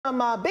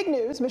Big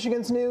news,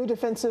 Michigan's new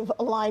defensive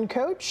line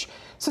coach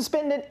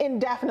suspended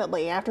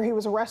indefinitely after he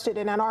was arrested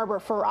in Ann Arbor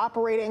for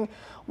operating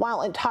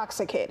while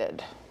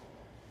intoxicated.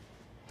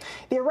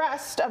 The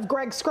arrest of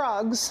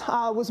Scruggs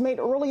was made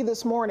early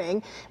this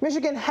morning.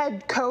 Michigan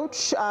head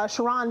coach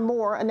Sharon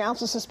Moore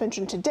announced a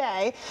suspension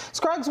today.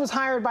 Scruggs was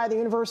hired by the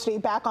university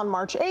back on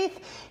March 8th.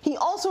 He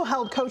also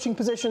held coaching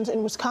positions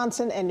in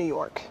Wisconsin and New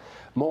York.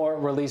 Moore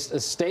released a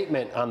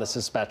statement on the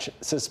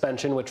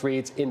suspension, which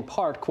reads, in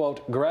part,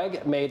 quote,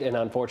 Greg made an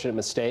unfortunate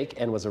mistake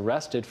and was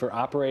arrested for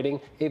operating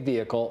a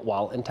vehicle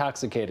while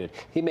intoxicated.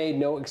 He made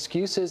no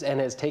excuses and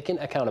has taken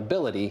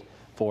accountability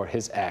for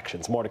his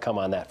actions. More to come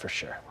on that for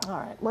sure. All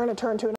right, we're going to turn to